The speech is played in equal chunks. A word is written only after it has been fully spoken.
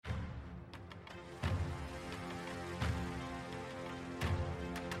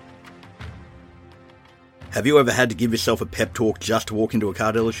Have you ever had to give yourself a pep talk just to walk into a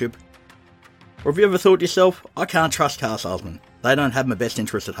car dealership? Or have you ever thought to yourself, I can't trust car salesmen, they don't have my best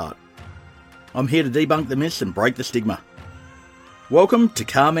interest at heart? I'm here to debunk the myths and break the stigma. Welcome to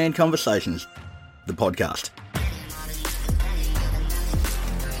Carman Conversations, the podcast.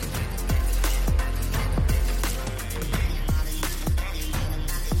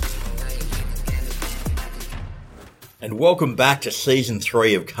 And welcome back to Season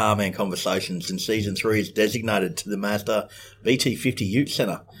 3 of Carman Conversations, and Season 3 is designated to the Mazda BT50 Ute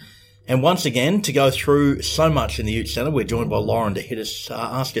Centre. And once again, to go through so much in the Ute Centre, we're joined by Lauren to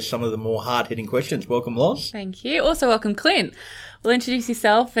ask us some of the more hard-hitting questions. Welcome, Loz. Thank you. Also welcome, Clint. We'll introduce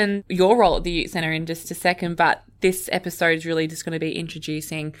yourself and your role at the Ute Centre in just a second, but this episode is really just going to be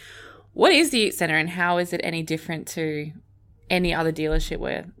introducing what is the Ute Centre and how is it any different to any other dealership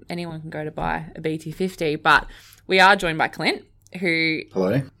where anyone can go to buy a BT50, but we are joined by Clint, who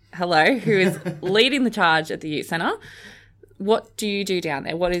who is leading the charge at the Ute Centre. What do you do down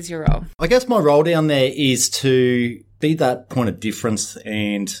there? What is your role? I guess my role down there is to be that point of difference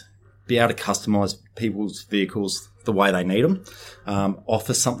and be able to customise people's vehicles the way they need them,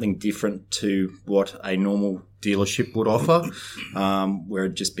 offer something different to what a normal dealership would offer, where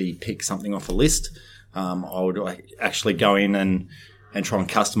it'd just be pick something off a list. I would actually go in and try and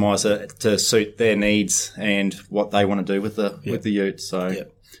customise it to suit their needs and what they want to do with the ute. So,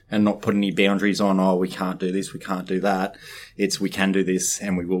 and not put any boundaries on, we can't do this, we can't do that. It's we can do this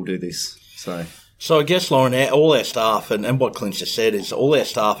and we will do this. So I guess, Lauren, all our staff, and what Clint just said, is all our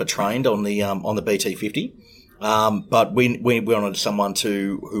staff are trained on the BT50. But we wanted someone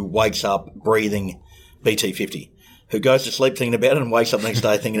who wakes up breathing BT50. Who goes to sleep thinking about it and wakes up the next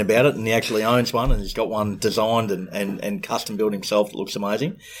day thinking about it, and he actually owns one and he's got one designed and custom built himself that looks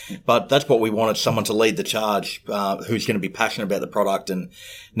amazing. But that's what we wanted, someone to lead the charge, who's going to be passionate about the product. And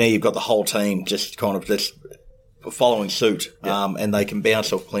now you've got the whole team just kind of just following suit, and they can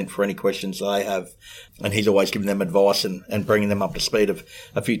bounce off Clint for any questions they have. And he's always giving them advice and bringing them up to speed of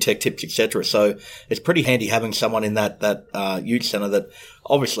a few tech tips, etc. So it's pretty handy having someone in that Ute Centre that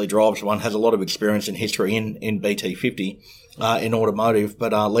obviously drives one, has a lot of experience and history in BT50 in automotive,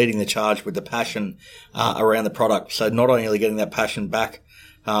 but leading the charge with the passion around the product. So not only getting that passion back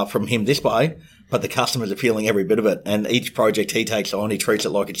from him this way, but the customers are feeling every bit of it. And each project he takes on, he treats it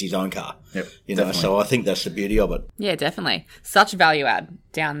like it's his own car. Yep, definitely. So I think that's the beauty of it. Yeah, definitely. Such value add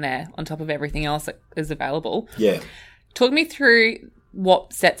down there on top of everything else that is available. Yeah. Talk me through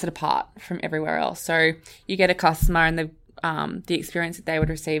what sets it apart from everywhere else. So you get a customer and the experience that they would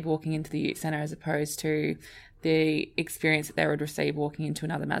receive walking into the Ute Centre as opposed to the experience that they would receive walking into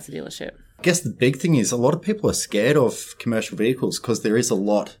another Mazda dealership. I guess the big thing is a lot of people are scared of commercial vehicles because there is a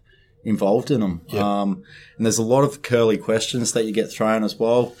lot involved in them. Yep. And there's a lot of curly questions that you get thrown as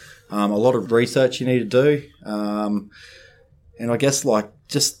well. A lot of research you need to do. And I guess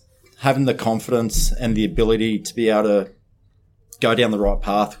just having the confidence and the ability to be able to go down the right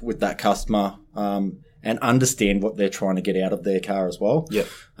path with that customer, and understand what they're trying to get out of their car as well. Yep.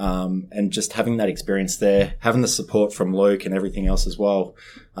 And just having that experience there, having the support from Luke and everything else as well,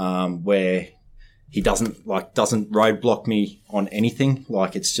 where he doesn't roadblock me on anything.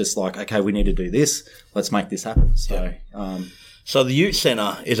 It's just okay, we need to do this. Let's make this happen. So, So the Ute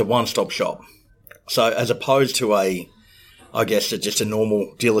Centre is a one-stop shop. So as opposed to just a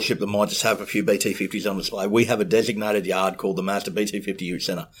normal dealership that might just have a few BT50s on display, we have a designated yard called the Mazda BT50 Ute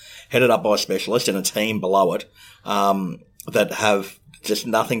Centre, headed up by a specialist and a team below it, that have just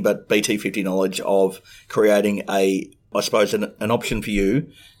nothing but BT50 knowledge of creating an option for you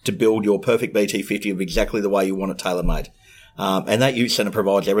to build your perfect BT50 of exactly the way you want it tailor-made. And that Ute Centre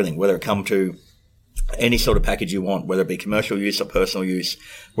provides everything, whether it come to any sort of package you want, whether it be commercial use or personal use,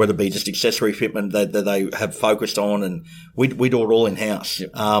 whether it be just accessory fitment that they have focused on, and we do it all in-house.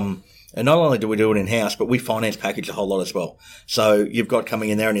 Yep. And not only do we do it in-house, but we finance package a whole lot as well. So you've got coming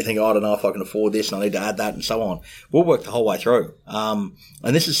in there and you think, I don't know if I can afford this and I need to add that and so on. We'll work the whole way through. And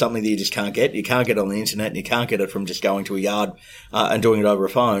this is something that you just can't get. You can't get it on the internet and you can't get it from just going to a yard and doing it over a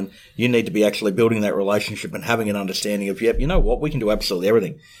phone. You need to be actually building that relationship and having an understanding of, you know what, we can do absolutely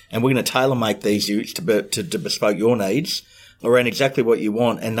everything. And we're going to tailor-make these utes to bespoke your needs around exactly what you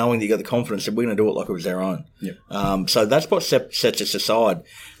want, and knowing that you got the confidence that we're going to do it like it was our own. Yep. So that's what sets us aside.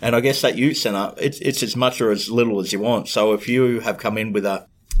 And I guess that Ute Centre, it's as much or as little as you want. So if you have come in with a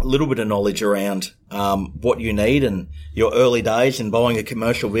little bit of knowledge around what you need and your early days in buying a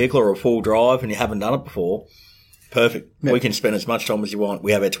commercial vehicle or a full drive and you haven't done it before, Perfect. Yeah. We can spend as much time as you want.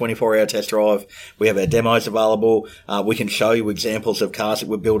 We have our 24-hour test drive. We have our demos available. We can show you examples of cars that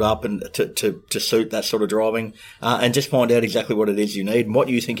we've built up and to suit that sort of driving, and just find out exactly what it is you need. And what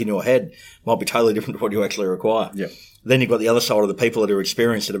you think in your head might be totally different to what you actually require. Yeah. Then you've got the other side of the people that are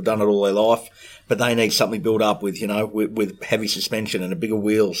experienced, that have done it all their life, but they need something built up with, with heavy suspension and bigger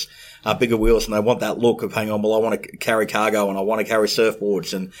wheels, and they want that look of, hang on, well, I want to carry cargo and I want to carry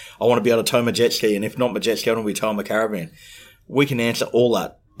surfboards and I want to be able to tow my jet ski, and if not my jet ski, I want to be towing my caravan. We can answer all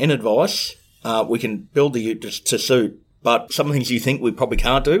that in advice. We can build the ute to suit, but some things you think we probably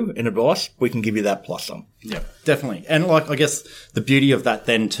can't do in advice, we can give you that plus some. Yeah, definitely. And I guess the beauty of that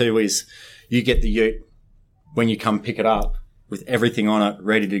then too is you get the ute when you come pick it up with everything on it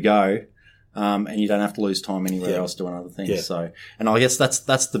ready to go, and you don't have to lose time anywhere else doing other things. Yeah. So, and I guess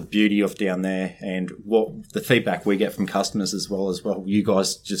that's the beauty of down there, and what the feedback we get from customers as well. You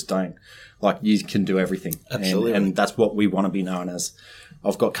guys just don't, you can do everything. Absolutely. And that's what we want to be known as.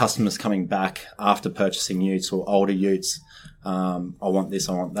 I've got customers coming back after purchasing utes or older utes. I want this,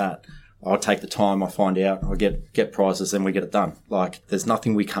 I want that. I'll take the time, I find out, I get prices, and we get it done. There's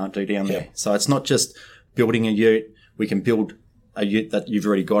nothing we can't do down there. So it's not just building a ute. We can build a ute that you've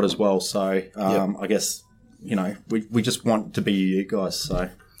already got as well. So I guess, we just want to be your ute guys. So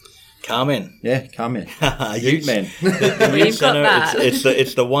Come in. yeah, come in. Ute men. The We've Ute got Centre, that.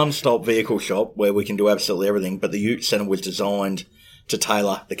 it's the one-stop vehicle shop where we can do absolutely everything, but the Ute Centre was designed to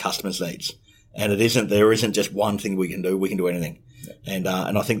tailor the customer's needs. And there isn't just one thing we can do anything. And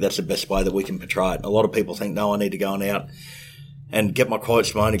I think that's the best way that we can portray it. A lot of people think, no, I need to go out and get my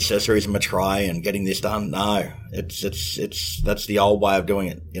quotes, my own accessories and my tray and getting this done. No, that's the old way of doing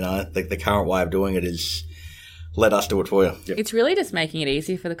it. The current way of doing it is let us do it for you. Yep. It's really just making it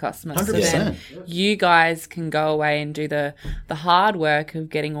easy for the customer. 100%. So then you guys can go away and do the hard work of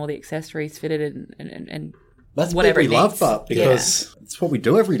getting all the accessories fitted and That's whatever what we it love, needs. but because it's what we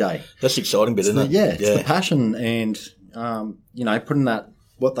do every day. That's the exciting bit, isn't it? It's the passion and, putting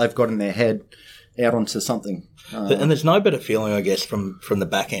what they've got in their head out onto something. And there's no better feeling, I guess, from the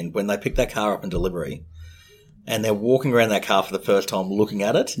back end when they pick that car up in delivery and they're walking around that car for the first time looking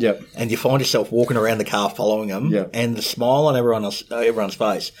at it. Yep. And you find yourself walking around the car following them. Yep. And the smile on everyone's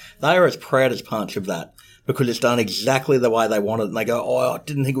face. They are as proud as punch of that because it's done exactly the way they want it. And they go, oh, I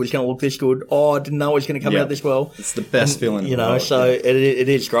didn't think it was going to look this good. Oh, I didn't know it was going to come Yep. out this well. It's the best feeling. You know, so it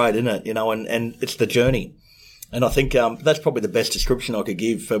is great, isn't it? And it's the journey. And I think that's probably the best description I could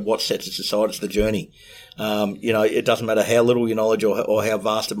give for what sets us aside. It's the journey. It doesn't matter how little your knowledge or how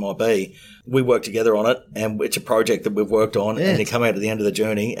vast it might be. We work together on it, and it's a project that we've worked on, and you come out at the end of the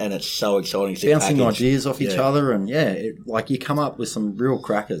journey, and it's so exciting. To bouncing package. ideas off each other, and you come up with some real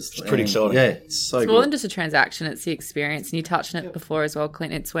crackers. It's pretty exciting. Yeah, it's so It's good. more than just a transaction, it's the experience. And you touched on it before as well,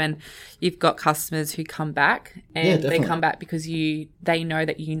 Clint. It's when you've got customers who come back and they definitely. come back because they know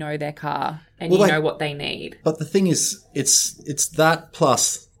that you know their car and Well, you they- know what they need. But the thing is, it's that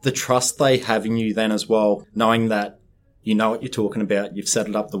plus the trust they have in you then as well, knowing that you know what you're talking about, you've set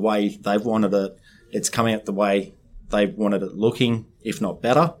it up the way they've wanted it, it's coming out the way they've wanted it looking, if not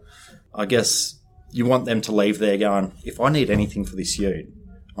better. I guess you want them to leave there going, if I need anything for this ute,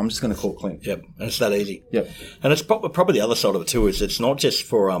 I'm just going to call Clint. Yep, and it's that easy. Yep. And it's probably the other side of it too is it's not just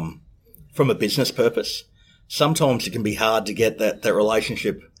for from a business purpose. Sometimes it can be hard to get that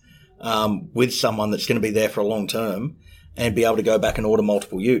relationship with someone that's going to be there for a long term and be able to go back and order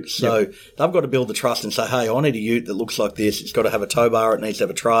multiple utes. So they've got to build the trust and say, hey, I need a ute that looks like this. It's got to have a tow bar. It needs to have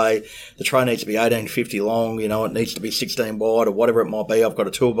a tray. The tray needs to be 1850 long. It needs to be 16 wide or whatever it might be. I've got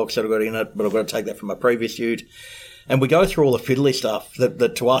a toolbox that I've got in it, but I've got to take that from my previous ute. And we go through all the fiddly stuff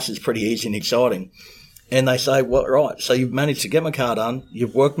that to us is pretty easy and exciting. And they say, well, right, so you've managed to get my car done.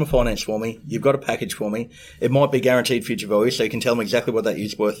 You've worked my finance for me. You've got a package for me. It might be guaranteed future value, so you can tell them exactly what that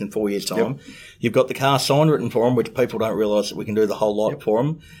ute's worth in 4 years' time. Yep. You've got the car sign written for them, which people don't realise that we can do the whole lot for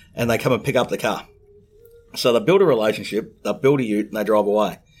them. And they come and pick up the car. So they build a relationship, they build a ute, and they drive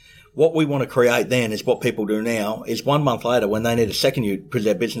away. What we want to create then is what people do now is 1 month later when they need a second ute because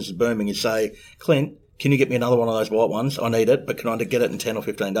their business is booming, you say, Clint, can you get me another one of those white ones? I need it, but can I get it in 10 or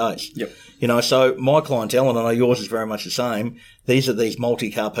 15 days? Yep. So my clientele, and I know yours is very much the same, these are these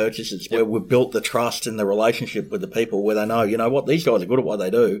multi-car purchases where we've built the trust and the relationship with the people where they know, you know what, these guys are good at what they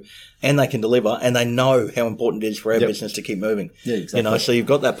do and they can deliver and they know how important it is for our business to keep moving. Yeah, exactly. So you've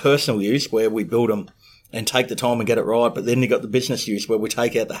got that personal use where we build them and take the time and get it right, but then you've got the business use where we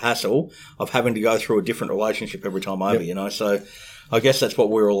take out the hassle of having to go through a different relationship every time over, So I guess that's what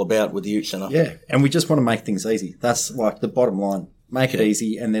we're all about with the Ute Centre. Yeah, and we just want to make things easy. That's like the bottom line. Make it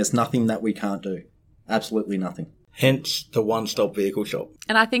easy, and there's nothing that we can't do. Absolutely nothing. Hence the one-stop vehicle shop.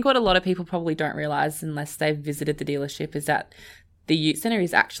 And I think what a lot of people probably don't realise unless they've visited the dealership is that the Ute Centre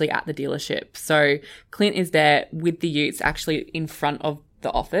is actually at the dealership. So Clint is there with the Utes actually in front of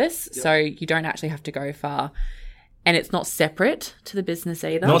the office. Yep. So you don't actually have to go far. And it's not separate to the business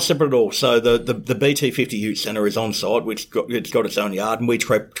either? Not separate at all. So the BT50 Ute Centre is on site, which it's got its own yard, and we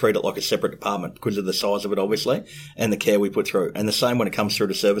treat it like a separate department because of the size of it, obviously, and the care we put through. And the same when it comes through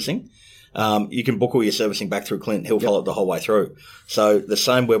to servicing. You can book all your servicing back through Clint. He'll follow it the whole way through. So the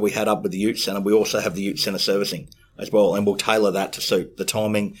same where we had up with the Ute Centre, we also have the Ute Centre servicing as well, and we'll tailor that to suit the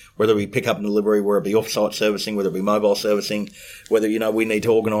timing, whether we pick up and delivery, whether it be off-site servicing, whether it be mobile servicing, whether, we need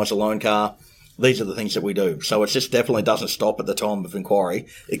to organise a loan car. These are the things that we do. So it just definitely doesn't stop at the time of inquiry.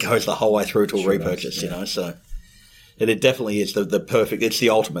 It goes the whole way through to a repurchase, so it definitely is the perfect, it's the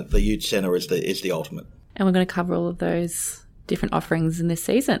ultimate. The Ute Centre is the ultimate. And we're going to cover all of those different offerings in this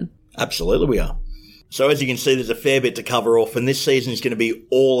season. Absolutely we are. So as you can see, there's a fair bit to cover off, and this season is going to be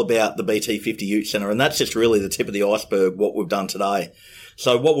all about the BT50 Ute Centre, and that's just really the tip of the iceberg, what we've done today.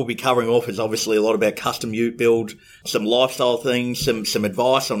 So what we'll be covering off is obviously a lot about custom ute build, some lifestyle things, some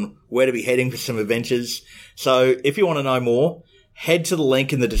advice on where to be heading for some adventures. So if you want to know more, head to the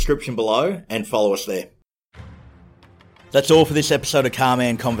link in the description below and follow us there. That's all for this episode of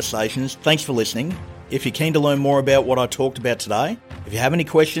Carman Conversations. Thanks for listening. If you're keen to learn more about what I talked about today, if you have any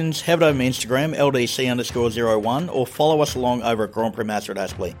questions, head over to Instagram, LDC_01, or follow us along over at Grand Prix Master at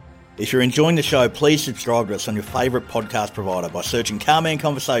Aspley. If you're enjoying the show, please subscribe to us on your favourite podcast provider by searching Carman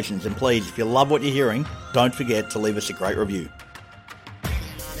Conversations. And please, if you love what you're hearing, don't forget to leave us a great review.